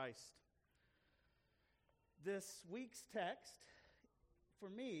Christ. This week's text, for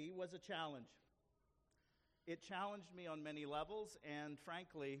me, was a challenge. It challenged me on many levels, and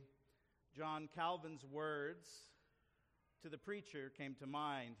frankly, John Calvin's words to the preacher came to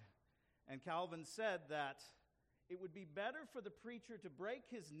mind. And Calvin said that it would be better for the preacher to break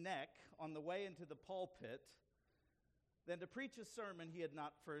his neck on the way into the pulpit than to preach a sermon he had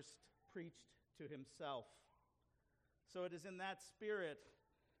not first preached to himself. So it is in that spirit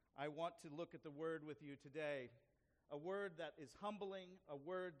I want to look at the word with you today. A word that is humbling, a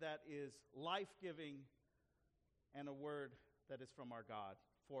word that is life-giving, and a word that is from our God,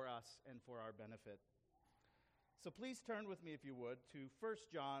 for us and for our benefit. So please turn with me, if you would, to 1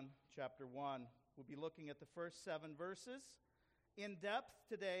 John chapter 1. We'll be looking at the first 7 verses in depth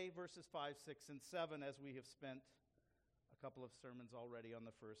today, verses 5, 6, and 7, as we have spent a couple of sermons already on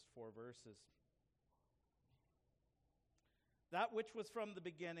the first 4 verses. That which was from the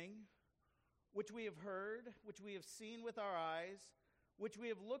beginning, which we have heard, which we have seen with our eyes, which we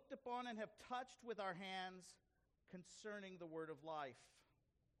have looked upon and have touched with our hands, concerning the word of life.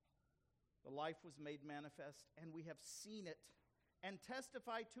 The life was made manifest, and we have seen it, and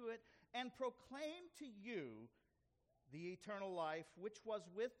testify to it, and proclaim to you the eternal life, which was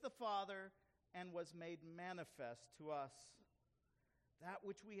with the Father, and was made manifest to us. That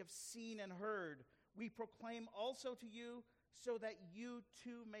which we have seen and heard, we proclaim also to you, so that you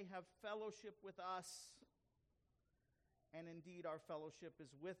too may have fellowship with us. And indeed, our fellowship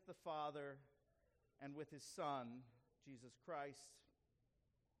is with the Father and with His Son, Jesus Christ.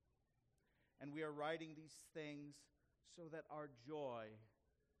 And we are writing these things so that our joy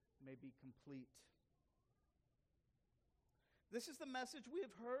may be complete. This is the message we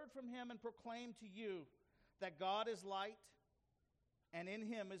have heard from Him and proclaimed to you, that God is light, and in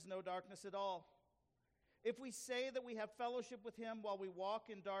Him is no darkness at all. If we say that we have fellowship with Him while we walk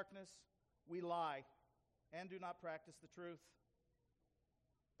in darkness, we lie and do not practice the truth.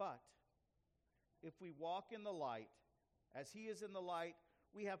 But if we walk in the light, as He is in the light,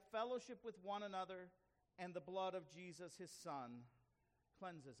 we have fellowship with one another, and the blood of Jesus, His Son,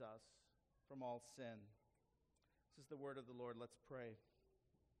 cleanses us from all sin. This is the word of the Lord. Let's pray.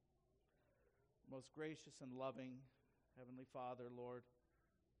 Most gracious and loving Heavenly Father, Lord,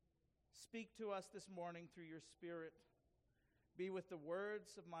 speak to us this morning through your Spirit. Be with the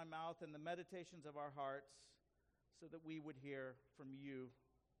words of my mouth and the meditations of our hearts, so that we would hear from you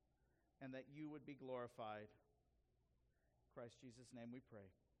and that you would be glorified. In Christ Jesus' name we pray.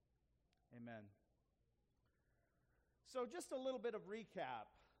 Amen. So just a little bit of recap.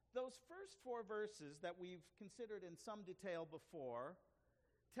 Those first 4 verses that we've considered in some detail before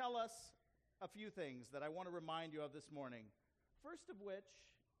tell us a few things that I want to remind you of this morning. First of which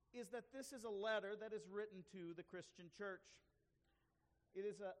is that this is a letter that is written to the Christian church. It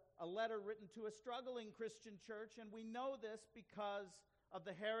is a letter written to a struggling Christian church, and we know this because of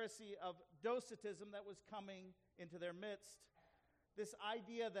the heresy of Docetism that was coming into their midst. This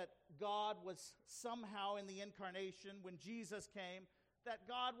idea that God was somehow in the incarnation when Jesus came, that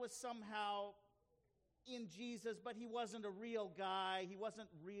God was somehow in Jesus, but He wasn't a real guy, He wasn't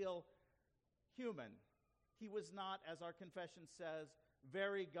real human. He was not, as our confession says,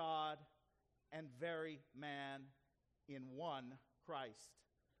 very God and very man in one Christ.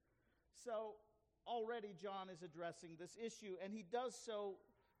 So already John is addressing this issue, and he does so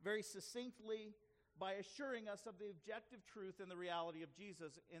very succinctly by assuring us of the objective truth and the reality of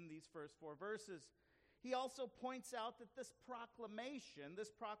Jesus in these first 4 verses. He also points out that this proclamation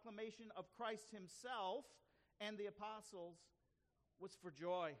of Christ Himself and the apostles was for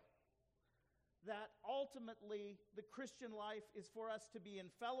joy. That ultimately the Christian life is for us to be in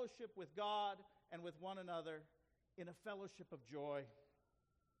fellowship with God and with one another in a fellowship of joy.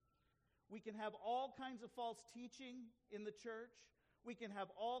 We can have all kinds of false teaching in the church. We can have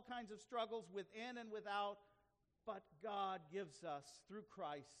all kinds of struggles within and without, but God gives us, through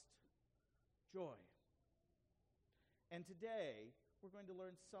Christ, joy. And today, we're going to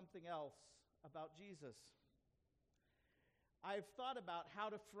learn something else about Jesus. I've thought about how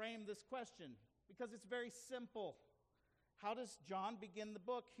to frame this question, because it's very simple. How does John begin the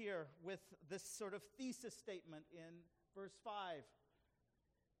book here with this sort of thesis statement in verse 5?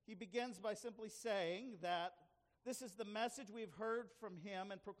 He begins by simply saying that this is the message we've heard from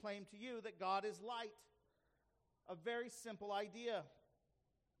Him and proclaimed to you, that God is light. A very simple idea.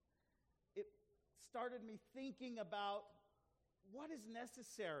 It started me thinking about what is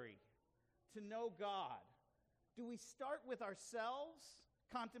necessary to know God. Do we start with ourselves,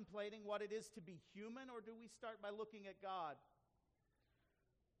 contemplating what it is to be human, or do we start by looking at God?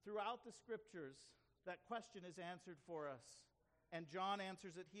 Throughout the Scriptures, that question is answered for us. and John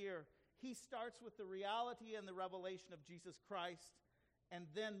answers it here. He starts with the reality and the revelation of Jesus Christ and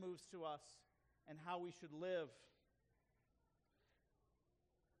then moves to us and how we should live.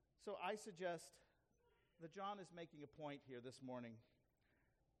 So I suggest that John is making a point here this morning,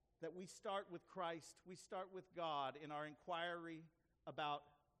 that we start with Christ, we start with God in our inquiry about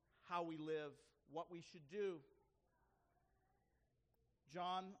how we live, what we should do.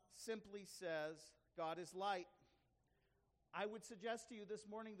 John simply says, God is light. I would suggest to you this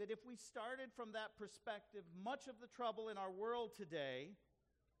morning that if we started from that perspective, much of the trouble in our world today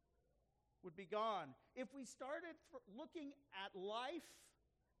would be gone. If we started looking at life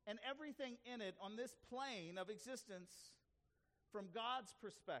and everything in it on this plane of existence from God's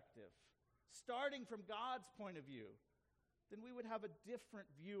perspective, starting from God's point of view, then we would have a different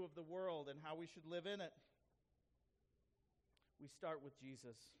view of the world and how we should live in it. We start with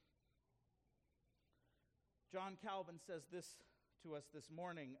Jesus. John Calvin says this to us this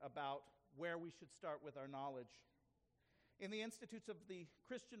morning about where we should start with our knowledge. In the Institutes of the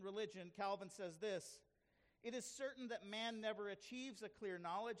Christian Religion, Calvin says this: "It is certain that man never achieves a clear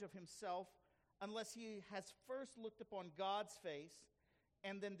knowledge of himself unless he has first looked upon God's face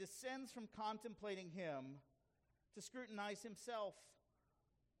and then descends from contemplating him to scrutinize himself.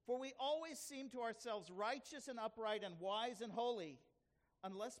 For we always seem to ourselves righteous and upright and wise and holy,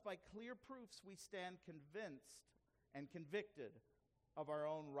 unless by clear proofs we stand convinced and convicted of our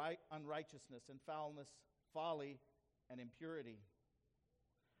own unrighteousness and foulness, folly, and impurity.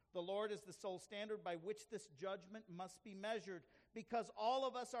 The Lord is the sole standard by which this judgment must be measured, because all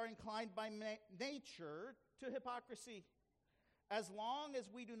of us are inclined by nature to hypocrisy. As long as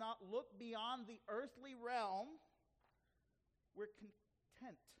we do not look beyond the earthly realm, we're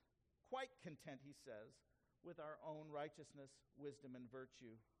content, quite content, he says, with our own righteousness, wisdom, and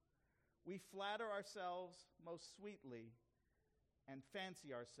virtue. We flatter ourselves most sweetly and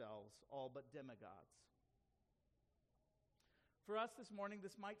fancy ourselves all but demigods." For us this morning,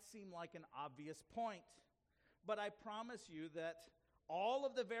 this might seem like an obvious point, but I promise you that all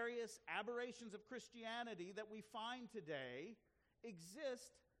of the various aberrations of Christianity that we find today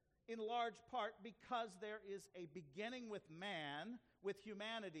exist in large part because there is a beginning with man, with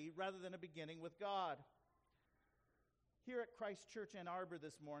humanity, rather than a beginning with God. Here at Christ Church Ann Arbor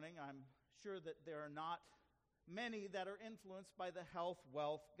this morning, I'm sure that there are not many that are influenced by the health,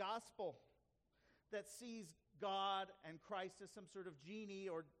 wealth gospel that sees God and Christ as some sort of genie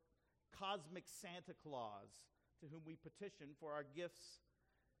or cosmic Santa Claus to whom we petition for our gifts,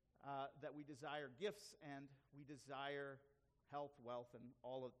 that we desire gifts and we desire health, wealth, and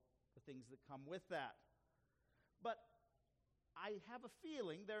all of the things that come with that. But I have a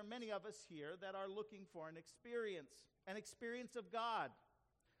feeling there are many of us here that are looking for an experience of God.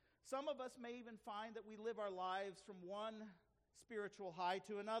 Some of us may even find that we live our lives from one spiritual high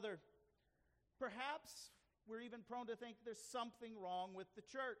to another. Perhaps we're even prone to think there's something wrong with the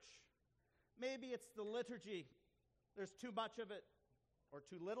church. Maybe it's the liturgy. There's too much of it or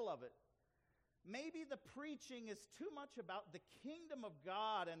too little of it. Maybe the preaching is too much about the kingdom of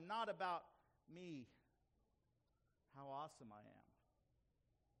God and not about me, how awesome I am.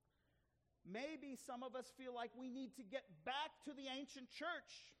 Maybe some of us feel like we need to get back to the ancient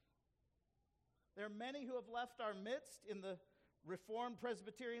church. There are many who have left our midst in the Reformed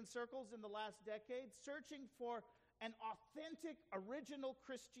Presbyterian circles in the last decade, searching for an authentic, original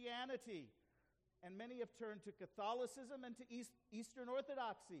Christianity. And many have turned to Catholicism and to Eastern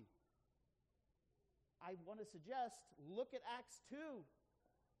Orthodoxy. I want to suggest, look at Acts 2.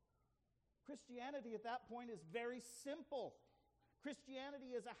 Christianity at that point is very simple.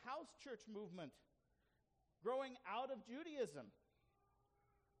 Christianity is a house church movement growing out of Judaism.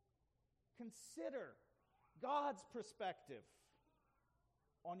 Consider God's perspective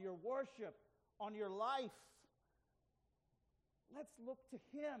on your worship, on your life. Let's look to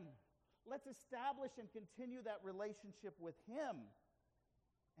Him. Let's establish and continue that relationship with Him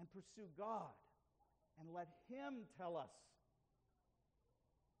and pursue God and let Him tell us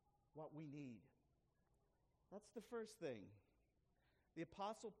what we need. That's the first thing. The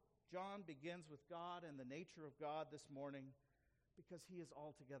Apostle John begins with God and the nature of God this morning because He is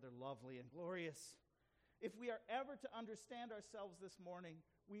altogether lovely and glorious. If we are ever to understand ourselves this morning,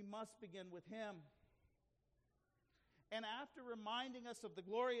 we must begin with Him. And after reminding us of the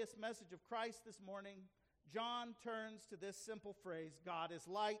glorious message of Christ this morning, John turns to this simple phrase, God is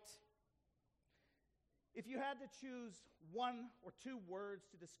light. If you had to choose one or two words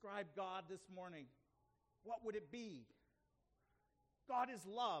to describe God this morning, what would it be? God is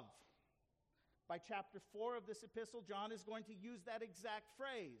love. By chapter 4 of this epistle, John is going to use that exact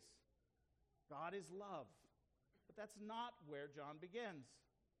phrase. God is love. But that's not where John begins.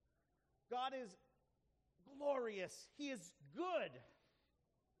 God is glorious. He is good.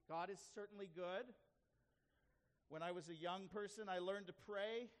 God is certainly good. When I was a young person, I learned to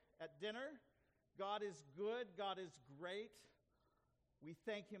pray at dinner. God is good. God is great. We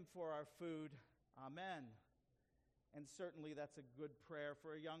thank him for our food. Amen. And certainly that's a good prayer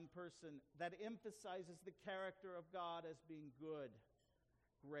for a young person that emphasizes the character of God as being good,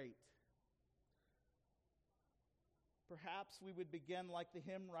 great. Perhaps we would begin like the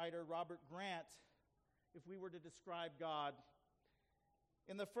hymn writer Robert Grant if we were to describe God.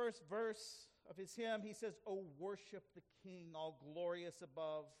 In the first verse of his hymn, he says, "O worship the King, all glorious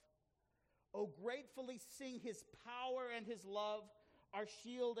above. O gratefully sing his power and his love, our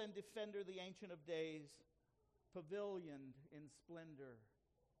shield and defender, the Ancient of Days, pavilioned in splendor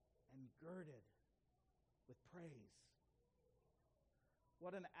and girded with praise."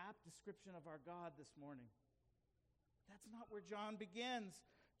 What an apt description of our God this morning. That's not where John begins.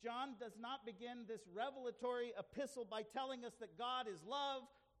 John does not begin this revelatory epistle by telling us that God is love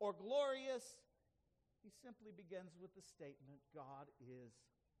or glorious. He simply begins with the statement, God is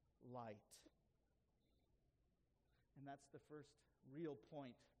light. And that's the first real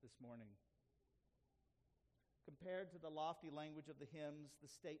point this morning. Compared to the lofty language of the hymns, the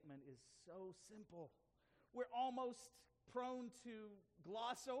statement is so simple. We're almost prone to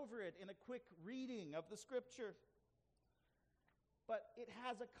gloss over it in a quick reading of the Scripture. But it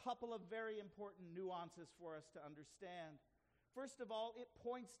has a couple of very important nuances for us to understand. First of all, it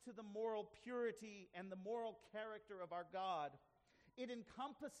points to the moral purity and the moral character of our God. It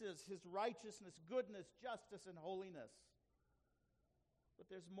encompasses his righteousness, goodness, justice, and holiness. But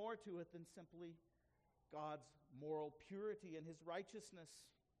there's more to it than simply God's moral purity and his righteousness.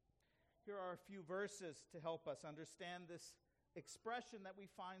 Here are a few verses to help us understand this expression that we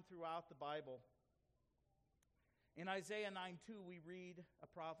find throughout the Bible. In Isaiah 9:2, we read a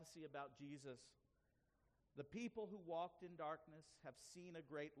prophecy about Jesus. The people who walked in darkness have seen a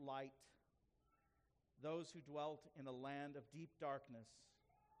great light. Those who dwelt in a land of deep darkness,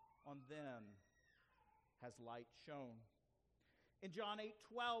 on them has light shone. In John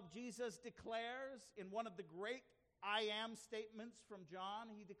 8:12, Jesus declares in one of the great I am statements from John,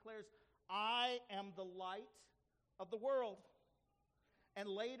 he declares, I am the light of the world. And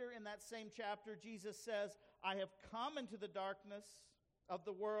later in that same chapter, Jesus says, I have come into the darkness of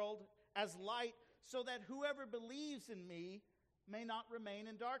the world as light, so that whoever believes in me may not remain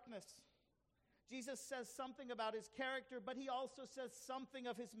in darkness. Jesus says something about his character, but he also says something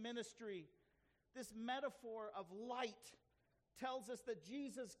of his ministry. This metaphor of light tells us that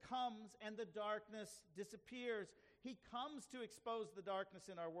Jesus comes and the darkness disappears. He comes to expose the darkness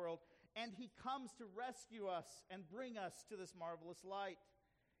in our world, and he comes to rescue us and bring us to this marvelous light.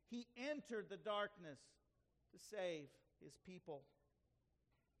 He entered the darkness to save his people.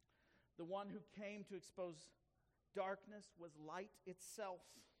 The one who came to expose darkness was light itself.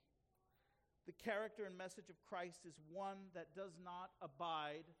 The character and message of Christ is one that does not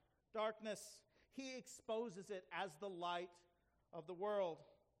abide darkness. He exposes it as the light of the world.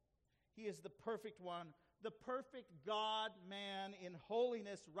 He is the perfect one, the perfect God-man in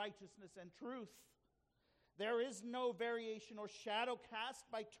holiness, righteousness, and truth. There is no variation or shadow cast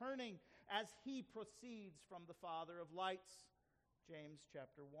by turning as he proceeds from the Father of lights. James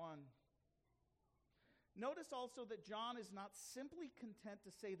chapter 1. Notice also that John is not simply content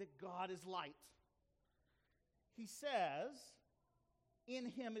to say that God is light. He says, in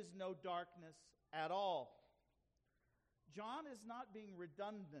him is no darkness at all. John is not being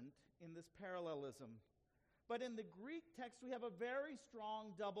redundant in this parallelism. But in the Greek text, we have a very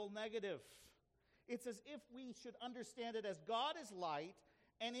strong double negative. It's as if we should understand it as God is light,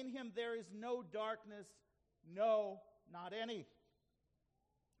 and in him there is no darkness, no, not any.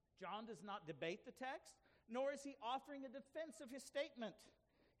 John does not debate the text, nor is he offering a defense of his statement.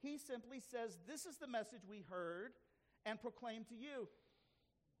 He simply says, this is the message we heard and proclaim to you.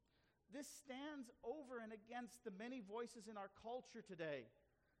 This stands over and against the many voices in our culture today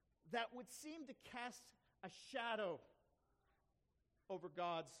that would seem to cast a shadow over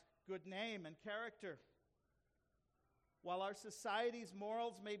God's good name and character. While our society's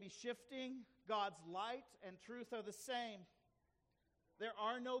morals may be shifting, God's light and truth are the same. There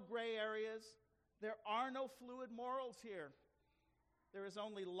are no gray areas. There are no fluid morals here. There is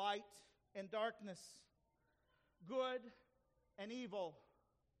only light and darkness, good and evil,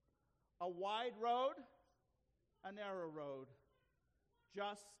 a wide road, a narrow road,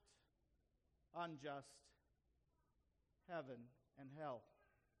 just, unjust, heaven and hell.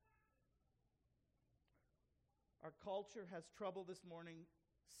 Our culture has trouble this morning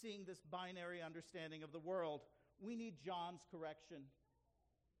seeing this binary understanding of the world. We need John's correction.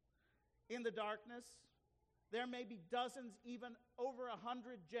 In the darkness, there may be dozens, even over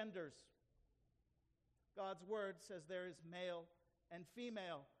 100 genders. God's word says there is male and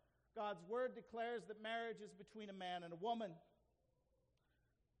female. God's word declares that marriage is between a man and a woman.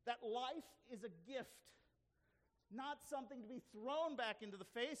 That life is a gift, not something to be thrown back into the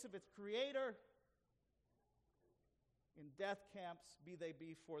face of its creator. In death camps, be they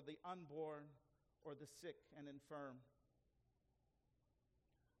be for the unborn or the sick and infirm.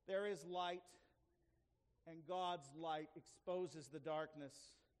 There is light, and God's light exposes the darkness.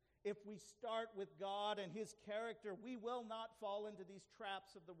 If we start with God and His character, we will not fall into these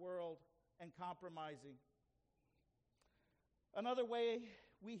traps of the world and compromising. Another way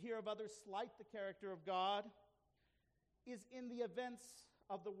we hear of others slight the character of God is in the events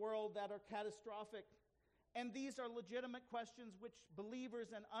of the world that are catastrophic. And these are legitimate questions which believers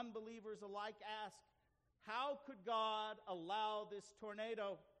and unbelievers alike ask. How could God allow this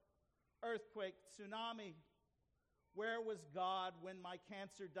tornado, earthquake, tsunami? Where was God when my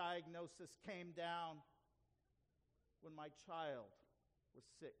cancer diagnosis came down? When my child was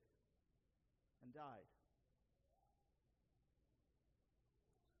sick and died?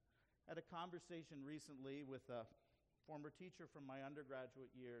 I had a conversation recently with a former teacher from my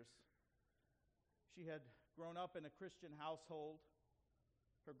undergraduate years. She had grown up in a Christian household.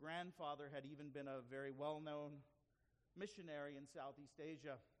 Her grandfather had even been a very well-known missionary in Southeast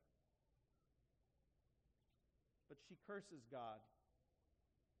Asia. But she curses God.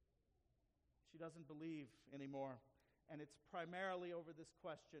 She doesn't believe anymore. And it's primarily over this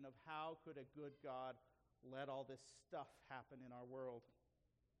question of how could a good God let all this stuff happen in our world?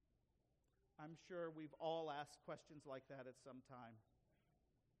 I'm sure we've all asked questions like that at some time.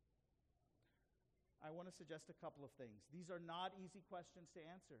 I want to suggest a couple of things. These are not easy questions to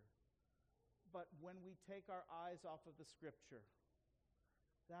answer. But when we take our eyes off of the Scripture,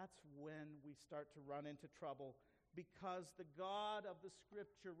 that's when we start to run into trouble, because the God of the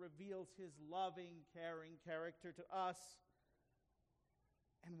Scripture reveals His loving, caring character to us.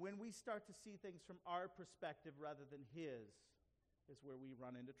 And when we start to see things from our perspective rather than His, is where we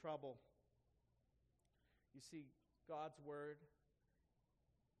run into trouble. You see, God's Word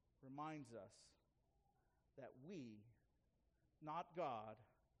reminds us that we, not God,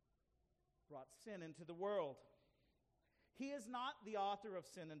 brought sin into the world. He is not the author of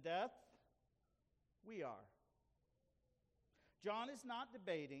sin and death. We are. John is not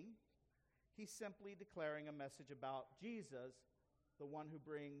debating. He's simply declaring a message about Jesus, the one who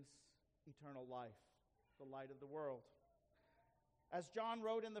brings eternal life, the light of the world. As John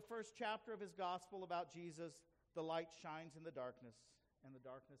wrote in the first chapter of his gospel about Jesus, the light shines in the darkness, and the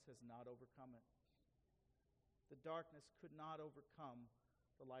darkness has not overcome it. The darkness could not overcome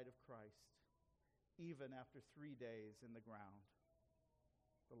the light of Christ. Even after 3 days in the ground,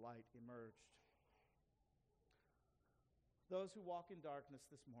 the light emerged. Those who walk in darkness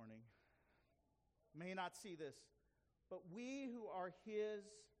this morning may not see this, but we who are His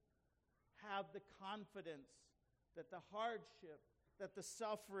have the confidence that the hardship, that the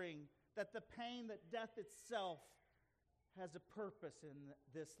suffering, that the pain, that death itself has a purpose in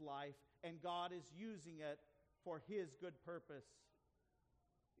this life, and God is using it for His good purpose.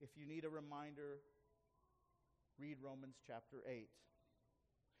 If you need a reminder, read Romans chapter 8.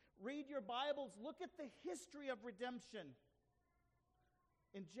 Read your Bibles. Look at the history of redemption.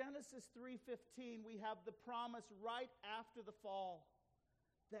 In Genesis 3:15, we have the promise right after the fall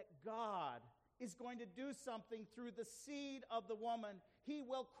that God is going to do something through the seed of the woman. He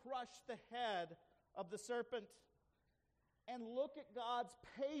will crush the head of the serpent. And look at God's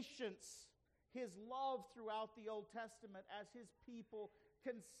patience, His love throughout the Old Testament as His people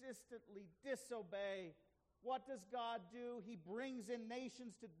consistently disobey. What does God do? He brings in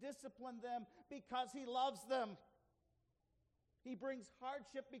nations to discipline them because He loves them. He brings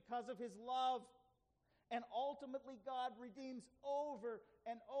hardship because of His love. And ultimately, God redeems over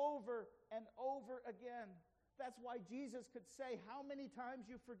and over and over again. That's why Jesus could say, how many times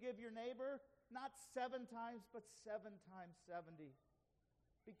you forgive your neighbor? Not 7 times, but 7 times 70.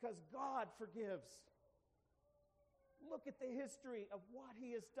 Because God forgives. Look at the history of what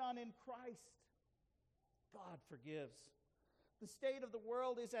He has done in Christ. God forgives. The state of the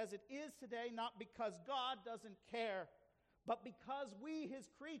world is as it is today, not because God doesn't care, but because we, His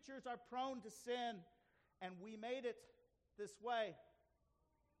creatures, are prone to sin, and we made it this way.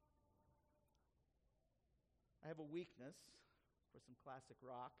 I have a weakness for some classic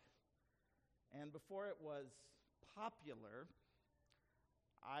rock, and before it was popular,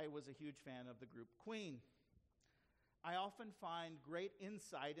 I was a huge fan of the group Queen. I often find great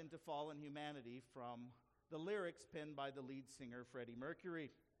insight into fallen humanity from The lyrics penned by the lead singer, Freddie Mercury.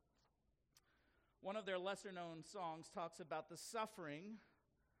 One of their lesser-known songs talks about the suffering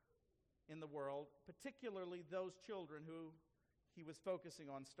in the world, particularly those children who he was focusing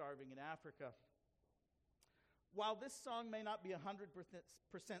on starving in Africa. While this song may not be 100%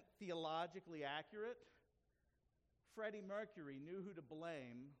 theologically accurate, Freddie Mercury knew who to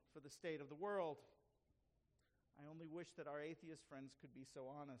blame for the state of the world. I only wish that our atheist friends could be so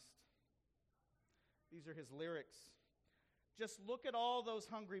honest. These are his lyrics. Just look at all those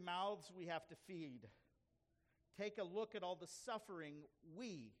hungry mouths we have to feed. Take a look at all the suffering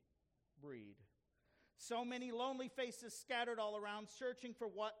we breed. So many lonely faces scattered all around, searching for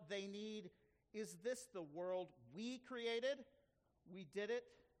what they need. Is this the world we created? We did it.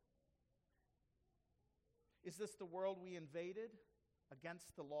 Is this the world we invaded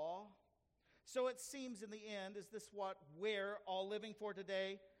against the law? So it seems in the end, is this what we're all living for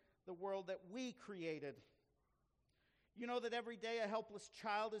today? The world that we created. You know that every day a helpless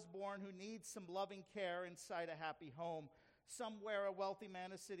child is born who needs some loving care inside a happy home. Somewhere a wealthy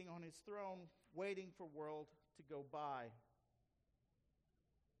man is sitting on his throne, waiting for world to go by.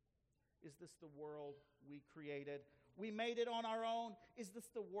 Is this the world we created? We made it on our own. Is this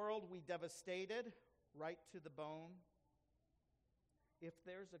the world we devastated, right to the bone? If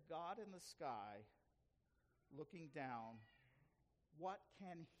there's a God in the sky looking down, what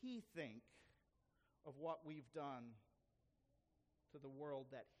can he think of what we've done to the world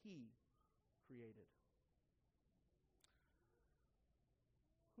that he created?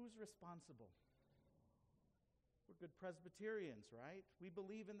 Who's responsible? We're good Presbyterians, right? We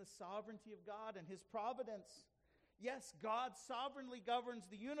believe in the sovereignty of God and his providence. Yes, God sovereignly governs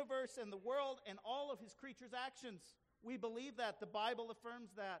the universe and the world and all of his creatures' actions. We believe that. The Bible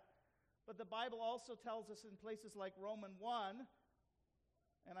affirms that. But the Bible also tells us in places like Romans 1,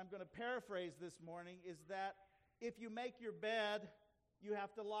 and I'm going to paraphrase this morning, is that if you make your bed, you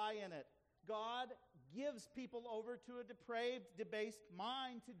have to lie in it. God gives people over to a depraved, debased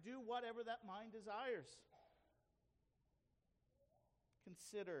mind to do whatever that mind desires.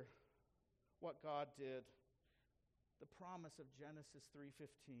 Consider what God did. The promise of Genesis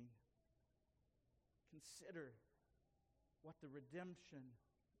 3:15. Consider what the redemption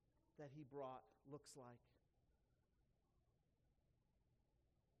that he brought looks like.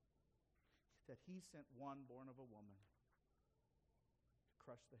 That he sent one born of a woman to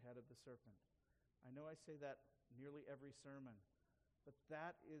crush the head of the serpent. I know I say that nearly every sermon, but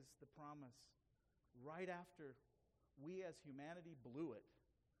that is the promise. Right after we as humanity blew it,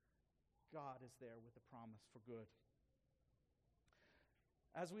 God is there with a promise for good.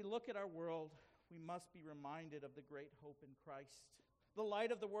 As we look at our world, we must be reminded of the great hope in Christ, the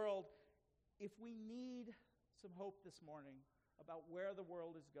light of the world. If we need some hope this morning about where the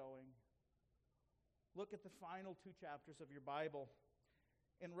world is going, look at the final 2 chapters of your Bible.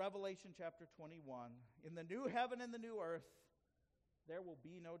 In Revelation chapter 21, in the new heaven and the new earth, there will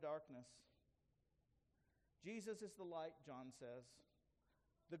be no darkness. Jesus is the light, John says.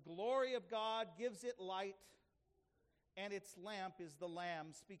 The glory of God gives it light, and its lamp is the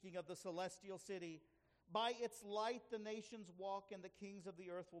Lamb, speaking of the celestial city. By its light the nations walk, and the kings of the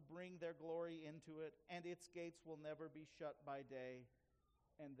earth will bring their glory into it, and its gates will never be shut by day,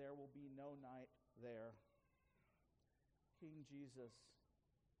 and there will be no night there. King Jesus,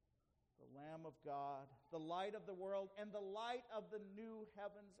 the Lamb of God, the light of the world, and the light of the new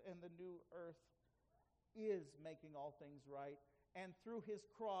heavens and the new earth, is making all things right, and through his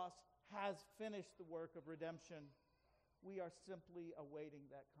cross has finished the work of redemption. We are simply awaiting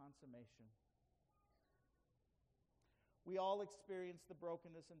that consummation. We all experience the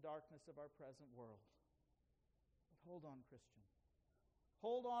brokenness and darkness of our present world. But hold on, Christian.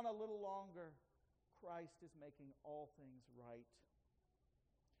 Hold on a little longer. Christ is making all things right.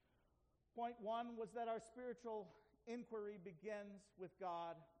 Point 1 was that our spiritual inquiry begins with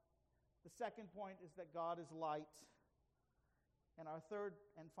God. The second point is that God is light. And our third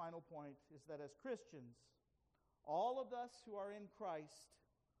and final point is that as Christians, all of us who are in Christ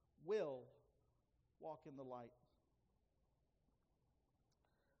will walk in the light.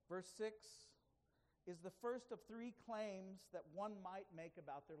 Verse 6 is the first of 3 claims that one might make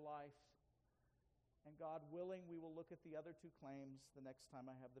about their life. And God willing, we will look at the other 2 claims the next time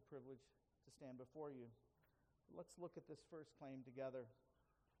I have the privilege to stand before you. Let's look at this first claim together.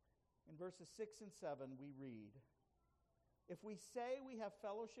 In verses 6 and 7, we read, "If we say we have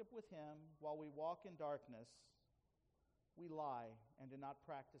fellowship with him while we walk in darkness, we lie and do not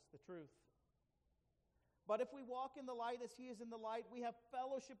practice the truth. But if we walk in the light as he is in the light, we have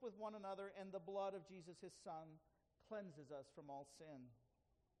fellowship with one another, and the blood of Jesus, his Son, cleanses us from all sin."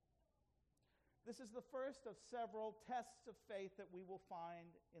 This is the first of several tests of faith that we will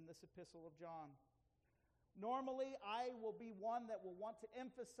find in this epistle of John. Normally, I will be one that will want to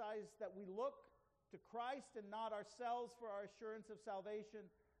emphasize that we look to Christ and not ourselves for our assurance of salvation.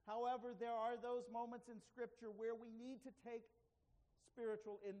 However, there are those moments in Scripture where we need to take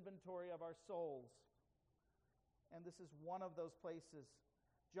spiritual inventory of our souls. And this is one of those places.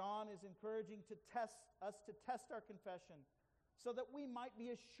 John is encouraging us to test our confession so that we might be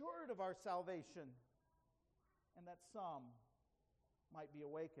assured of our salvation and that some might be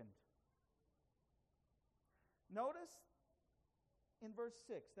awakened. Notice in verse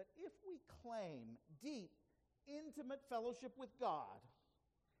 6 that if we claim deep, intimate fellowship with God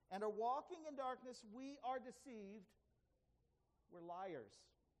and are walking in darkness, we are deceived. We're liars,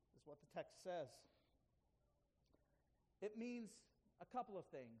 is what the text says. It means a couple of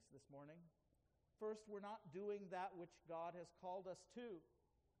things this morning. First, we're not doing that which God has called us to.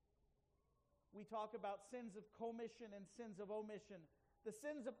 We talk about sins of commission and sins of omission. The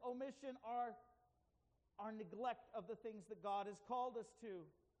sins of omission are our neglect of the things that God has called us to.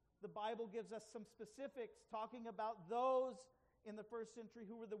 The Bible gives us some specifics talking about those in the first century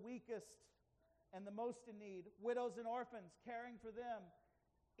who were the weakest and the most in need, widows and orphans, caring for them.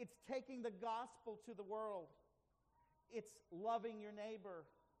 It's taking the gospel to the world. It's loving your neighbor.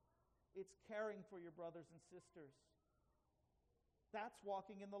 It's caring for your brothers and sisters. That's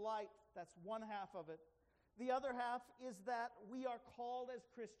walking in the light. That's one half of it. The other half is that we are called as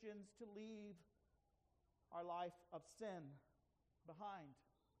Christians to leave our life of sin behind.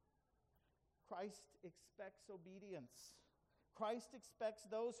 Christ expects obedience. Christ expects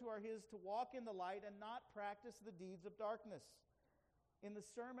those who are His to walk in the light and not practice the deeds of darkness. In the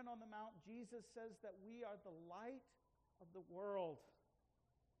Sermon on the Mount, Jesus says that we are the light of the world.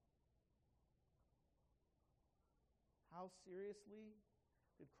 How seriously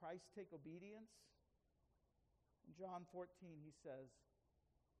did Christ take obedience? In John 14, He says,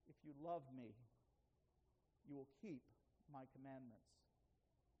 "If you love me, you will keep my commandments."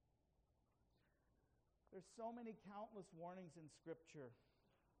 There's so many countless warnings in Scripture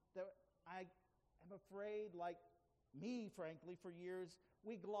that I am afraid, like me, frankly, for years,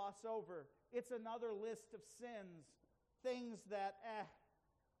 we gloss over. It's another list of sins, things that,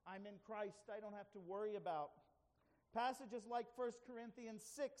 I'm in Christ, I don't have to worry about. Passages like 1 Corinthians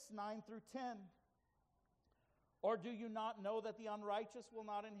 6, 9 through 10. Or do you not know that the unrighteous will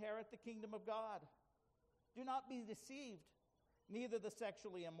not inherit the kingdom of God? Do not be deceived. Neither the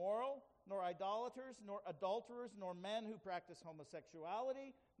sexually immoral, nor idolaters, nor adulterers, nor men who practice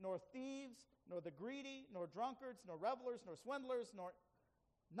homosexuality, nor thieves, nor the greedy, nor drunkards, nor revelers, nor swindlers, nor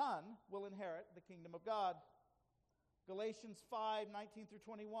none will inherit the kingdom of God. Galatians 5, 19 through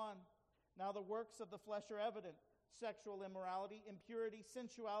 21. Now the works of the flesh are evident: sexual immorality, impurity,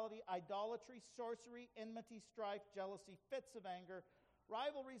 sensuality, idolatry, sorcery, enmity, strife, jealousy, fits of anger,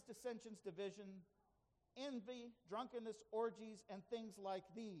 rivalries, dissensions, division, envy, drunkenness, orgies, and things like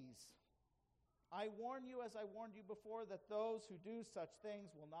these. I warn you, as I warned you before, that those who do such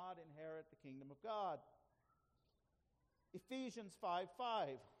things will not inherit the kingdom of God. Ephesians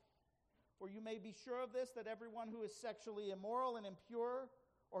 5:5. For you may be sure of this, that everyone who is sexually immoral and impure,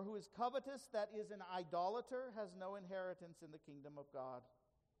 or who is covetous, that is an idolater, has no inheritance in the kingdom of God.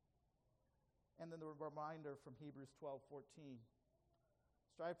 And then the reminder from Hebrews 12:14.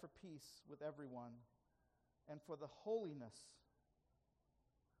 Strive for peace with everyone, and for the holiness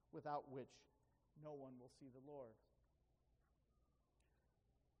without which no one will see the Lord.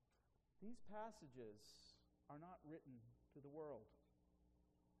 These passages are not written to the world.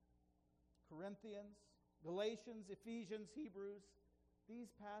 Corinthians, Galatians, Ephesians, Hebrews,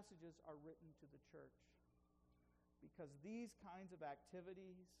 these passages are written to the church because these kinds of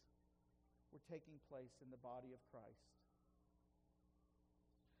activities were taking place in the body of Christ.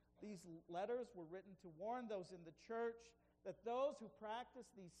 These letters were written to warn those in the church that those who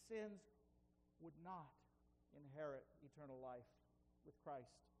practice these sins would not inherit eternal life with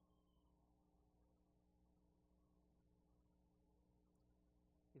Christ.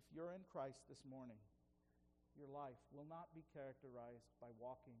 If you're in Christ this morning, your life will not be characterized by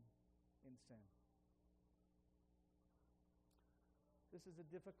walking in sin. This is a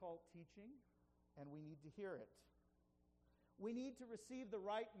difficult teaching, and we need to hear it. We need to receive the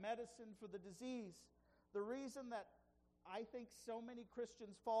right medicine for the disease. The reason that I think so many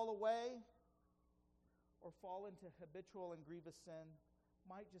Christians fall away or fall into habitual and grievous sin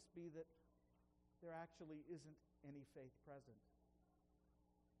might just be that there actually isn't any faith present.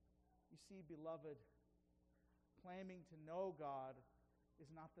 You see, beloved, claiming to know God is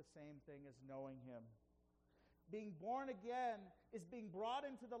not the same thing as knowing Him. being born again, is being brought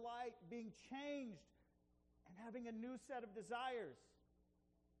into the light, being changed, and having a new set of desires.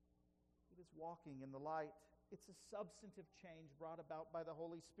 It is walking in the light. It's a substantive change brought about by the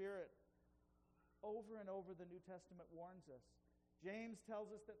Holy Spirit. Over and over, the New Testament warns us. James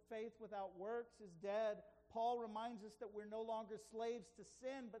tells us that faith without works is dead. Paul reminds us that we're no longer slaves to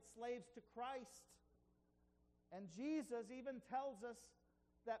sin, but slaves to Christ. And Jesus even tells us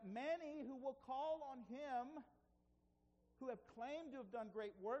that many who will call on him, who have claimed to have done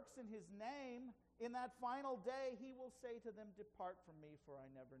great works in his name, in that final day, he will say to them, "Depart from me, for I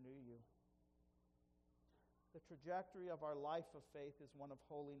never knew you." The trajectory of our life of faith is one of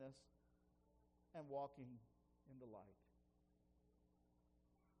holiness and walking in the light.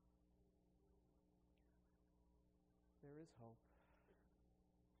 There is hope,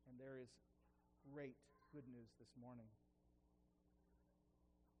 and there is great good news this morning.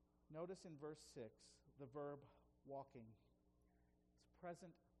 Notice in verse 6, the verb walking. It's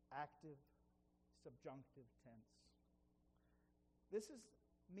present, active, subjunctive tense. This is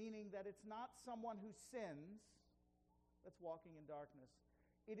meaning that it's not someone who sins that's walking in darkness.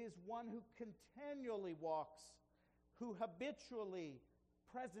 It is one who continually walks, who habitually,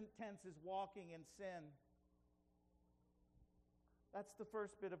 present tense, is walking in sin. That's the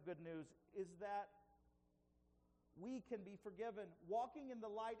first bit of good news, is that we can be forgiven. Walking in the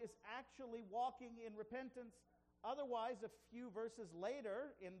light is actually walking in repentance. Otherwise, a few verses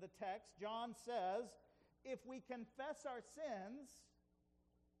later in the text, John says, if we confess our sins,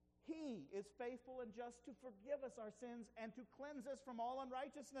 he is faithful and just to forgive us our sins and to cleanse us from all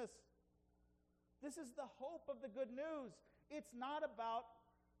unrighteousness. This is the hope of the good news. It's not about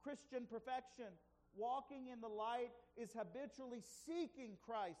Christian perfection. Walking in the light is habitually seeking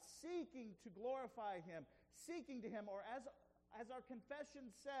Christ, seeking to glorify him, seeking to him, or as our confession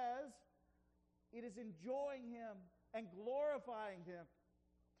says, it is enjoying him and glorifying him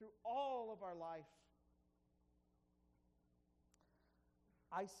through all of our life.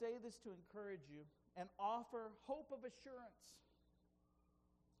 I say this to encourage you and offer hope of assurance.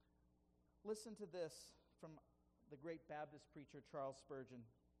 Listen to this from the great Baptist preacher Charles Spurgeon.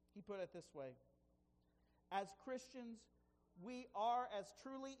 He put it this way: as Christians, we are as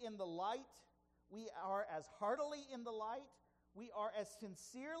truly in the light, we are as heartily in the light, we are as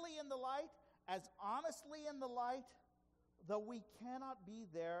sincerely in the light, as honestly in the light, though we cannot be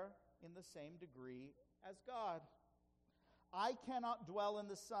there in the same degree as God. I cannot dwell in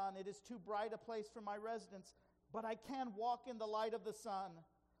the sun. It is too bright a place for my residence, but I can walk in the light of the sun,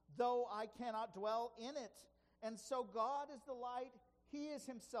 though I cannot dwell in it. And so God is the light. He is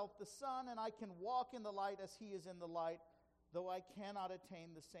himself the sun, and I can walk in the light as he is in the light, though I cannot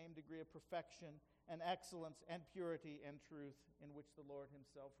attain the same degree of perfection and excellence and purity and truth in which the Lord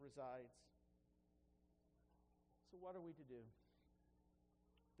himself resides. So what are we to do?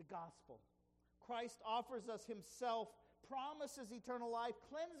 The gospel. Christ offers us himself, promises eternal life,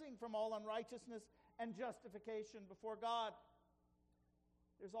 cleansing from all unrighteousness, and justification before God.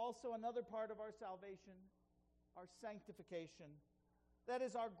 There's also another part of our salvation, our sanctification. That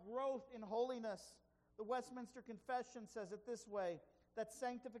is our growth in holiness. The Westminster Confession says it this way, that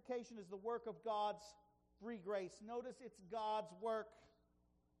sanctification is the work of God's free grace. Notice it's God's work,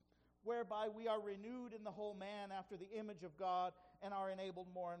 whereby we are renewed in the whole man after the image of God and are enabled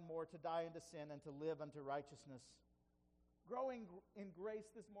more and more to die unto sin and to live unto righteousness. Growing in grace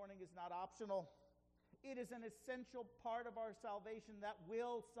this morning is not optional. It is an essential part of our salvation that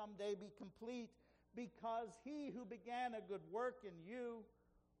will someday be complete, because he who began a good work in you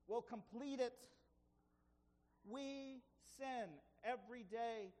will complete it. We sin every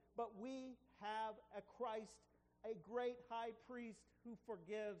day, but we have a Christ, a great high priest who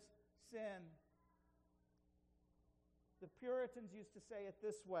forgives sin. The Puritans used to say it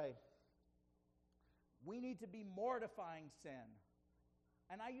this way: we need to be mortifying sin.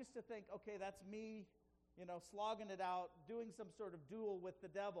 And I used to think, okay, that's me, slogging it out, doing some sort of duel with the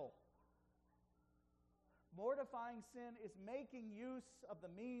devil. Mortifying sin is making use of the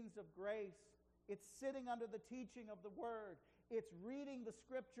means of grace. It's sitting under the teaching of the Word. It's reading the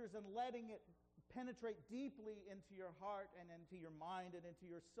Scriptures and letting it penetrate deeply into your heart and into your mind and into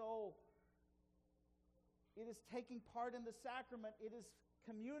your soul. It is taking part in the sacrament. It is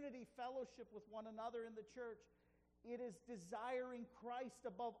community fellowship with one another in the church. It is desiring Christ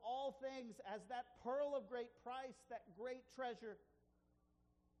above all things as that pearl of great price, that great treasure.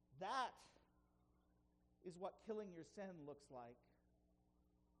 That is what killing your sin looks like.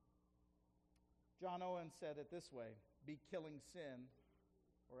 John Owen said it this way: be killing sin,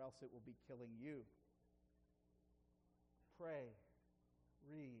 or else it will be killing you. Pray,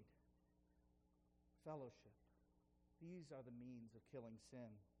 read, fellowship, These are the means of killing sin.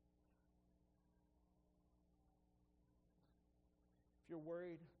 If you're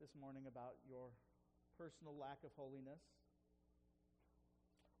worried this morning about your personal lack of holiness,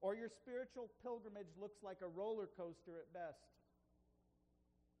 or your spiritual pilgrimage looks like a roller coaster at best,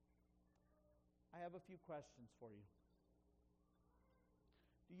 I have a few questions for you.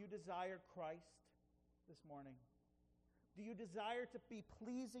 Do you desire Christ this morning? Do you desire to be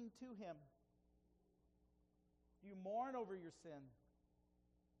pleasing to Him? Do you mourn over your sin?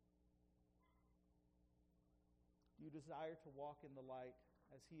 Do you desire to walk in the light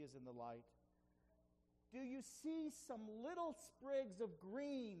as He is in the light? Do you see some little sprigs of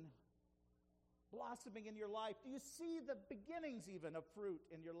green blossoming in your life? Do you see the beginnings even of fruit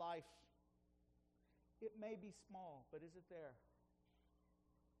in your life? It may be small, but is it there?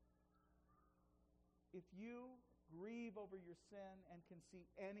 If you grieve over your sin and can see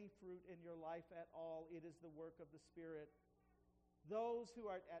any fruit in your life at all, it is the work of the Spirit. Those who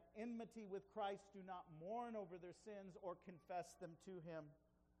are at enmity with Christ do not mourn over their sins or confess them to Him.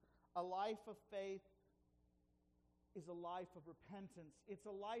 A life of faith is a life of repentance. It's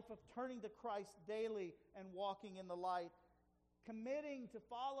a life of turning to Christ daily and walking in the light, committing to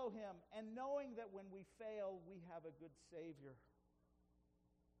follow Him, and knowing that when we fail, we have a good Savior.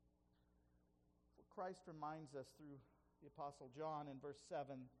 Christ reminds us through the Apostle John in verse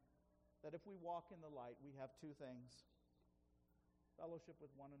 7 that if we walk in the light, we have two things: fellowship with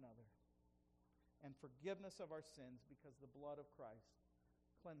one another and forgiveness of our sins, because the blood of Christ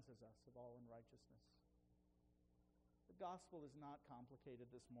cleanses us of all unrighteousness. The gospel is not complicated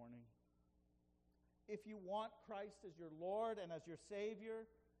this morning. If you want Christ as your Lord and as your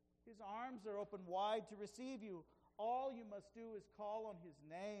Savior, His arms are open wide to receive you. All you must do is call on His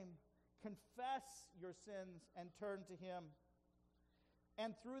name, confess your sins, and turn to Him.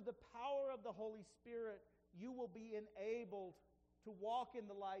 And through the power of the Holy Spirit, you will be enabled to walk in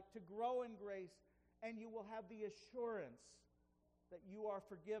the light, to grow in grace, and you will have the assurance that you are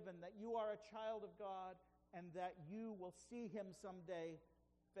forgiven, that you are a child of God, and that you will see Him someday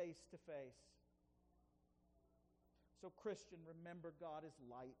face to face. So, Christian, remember, God is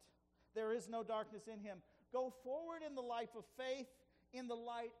light. There is no darkness in Him. Go forward in the life of faith, in the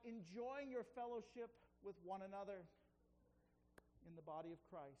light, enjoying your fellowship with one another in the body of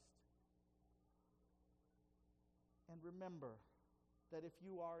Christ. And remember that if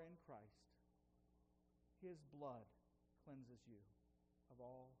you are in Christ, His blood cleanses you of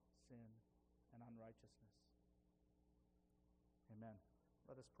all sin and unrighteousness. Amen.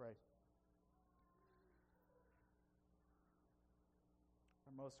 Let us pray.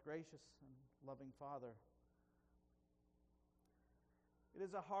 Our most gracious and loving Father, it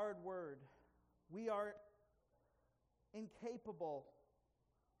is a hard word. We are incapable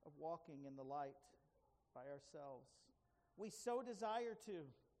of walking in the light by ourselves. We so desire to.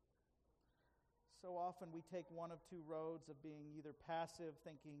 So often we take one of two roads of being either passive,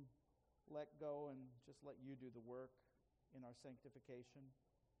 thinking, let go and just let you do the work in our sanctification.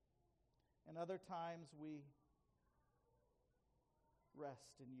 And other times we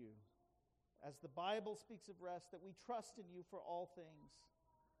rest in you. As the Bible speaks of rest, that we trust in you for all things,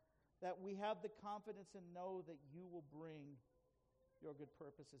 that we have the confidence and know that you will bring your good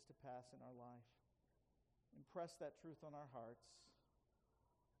purposes to pass in our life. Impress that truth on our hearts.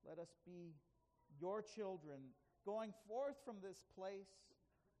 Let us be your children, going forth from this place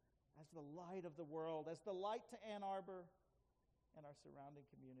as the light of the world, as the light to Ann Arbor and our surrounding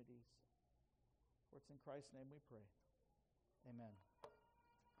communities. For it's in Christ's name we pray. Amen.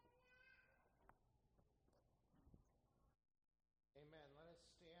 Amen. Let us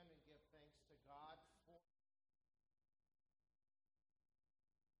stand and give thanks to God for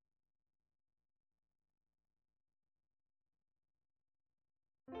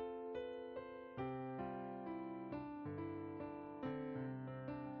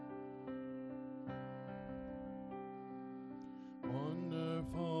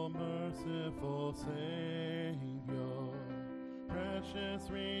wonderful, merciful Savior, precious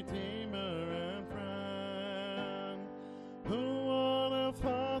Redeemer.